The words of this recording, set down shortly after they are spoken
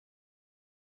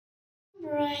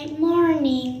Right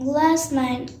morning, last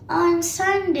night on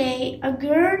Sunday, a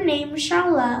girl named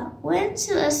Charla went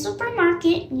to a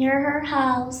supermarket near her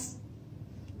house.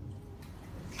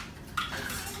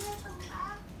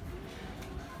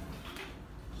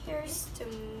 Here's the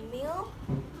milk,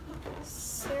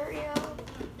 cereal,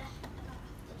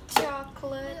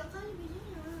 chocolate,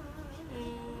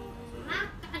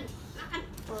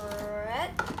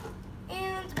 bread,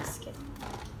 and biscuit.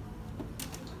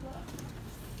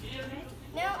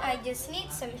 Now I just need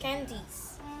some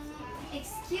candies.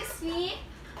 Excuse me,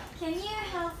 can you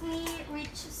help me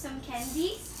reach some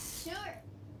candies? Sure.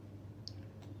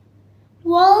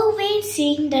 While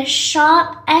waiting, the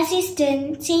shop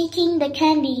assistant taking the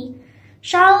candy,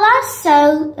 Charla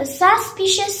saw a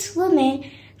suspicious woman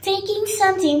taking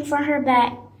something from her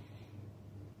bag.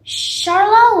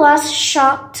 Charla was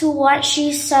shocked to what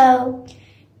she saw.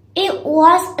 It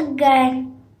was a gun.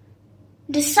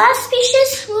 The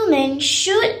suspicious woman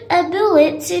shot a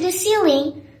bullet to the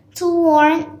ceiling to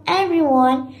warn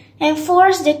everyone and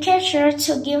forced the cashier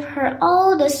to give her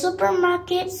all the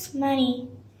supermarket's money.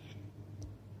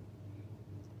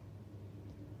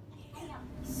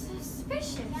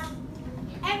 Suspicious.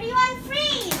 Everyone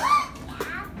freeze!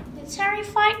 The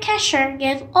terrified cashier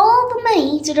gave all the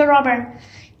money to the robber,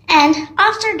 and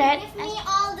after that, Give me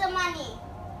all the money.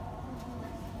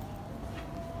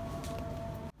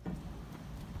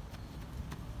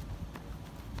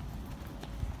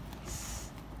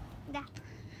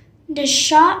 the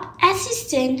shop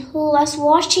assistant who was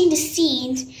watching the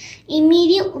scenes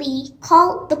immediately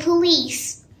called the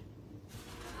police.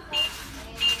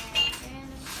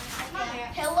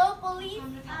 Hello, police.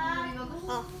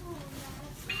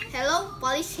 Hello,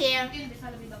 police here.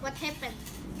 What happened?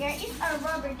 There is a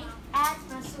robbery at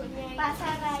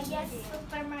Pasaraya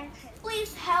supermarket.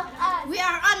 Please help us. We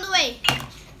are on the way.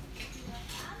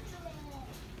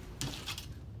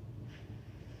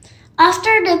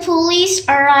 After the police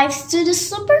arrives to the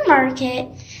supermarket,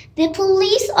 the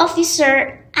police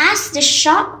officer asked the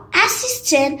shop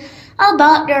assistant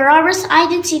about the robber's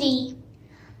identity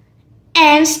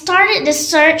and started the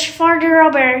search for the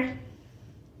robber.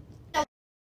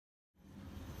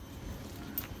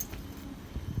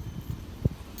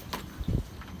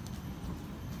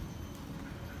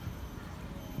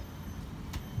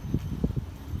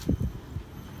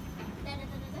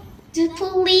 The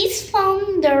police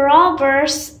found the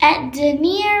robbers at the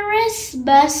nearest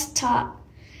bus stop.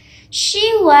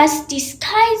 She was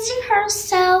disguising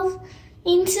herself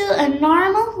into a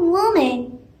normal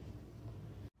woman.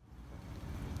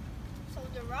 So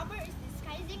the robber is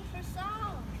disguising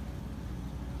herself.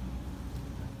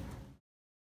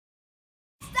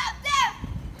 Stop them!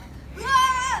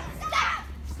 Ah, stop!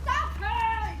 Stop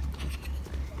her!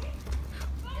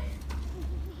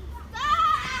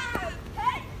 Stop!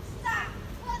 Hey, stop!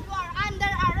 You are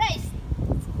under arrest.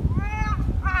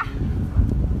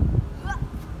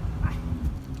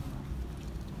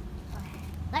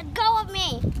 Let go of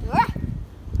me. Let's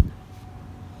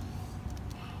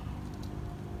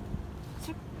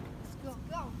go.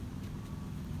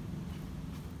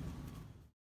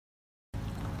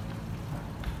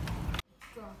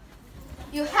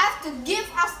 You have to give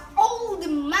us all the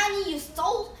money you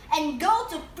stole and go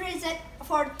to prison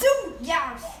for 2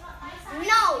 years.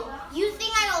 No, you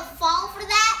think I will fall for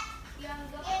that?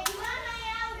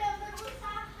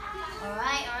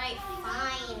 Alright,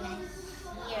 fine.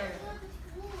 Here.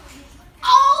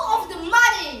 All of the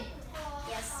money.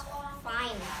 Yes,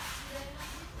 fine.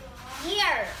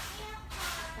 Here.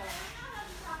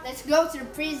 Let's go to the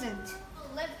prison.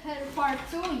 Let her for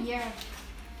 2 years.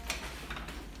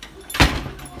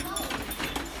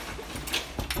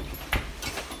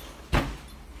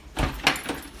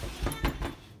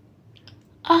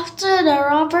 After the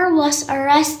robber was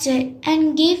arrested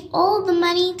and gave all the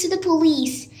money to the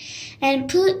police and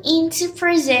put into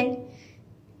prison,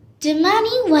 the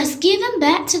money was given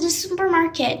back to the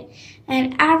supermarket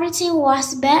and everything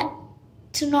was back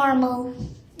to normal.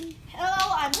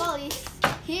 Hello, I'm police.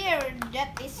 Here,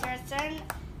 that is your turn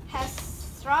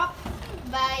has robbed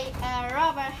by a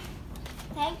robber.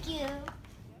 Thank you.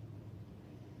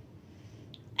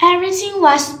 Everything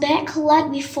was back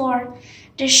like before.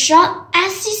 The shop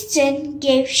assistant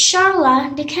gave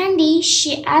Charla the candy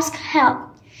she asked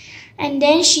help, and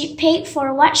then she paid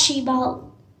for what she bought.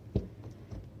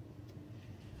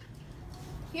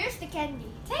 Here's the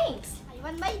candy. Thanks. I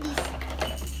want to buy this.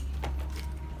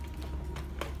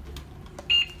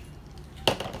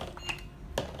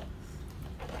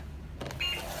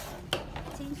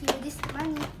 Thank you. This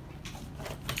money.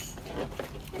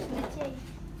 Here's the change.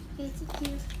 Okay, thank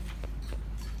you.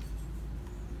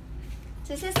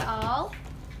 This is all.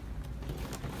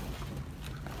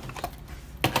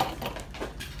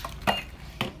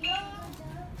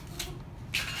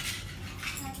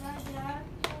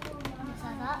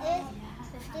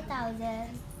 $1,000.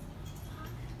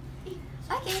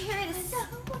 Okay, here it is.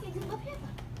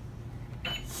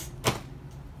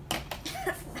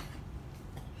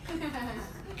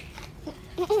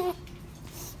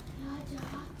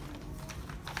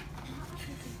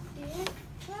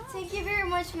 Thank you very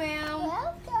much, ma'am.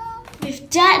 Welcome. With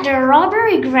that, the robber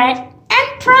regret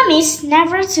and promised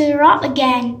never to rob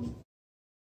again.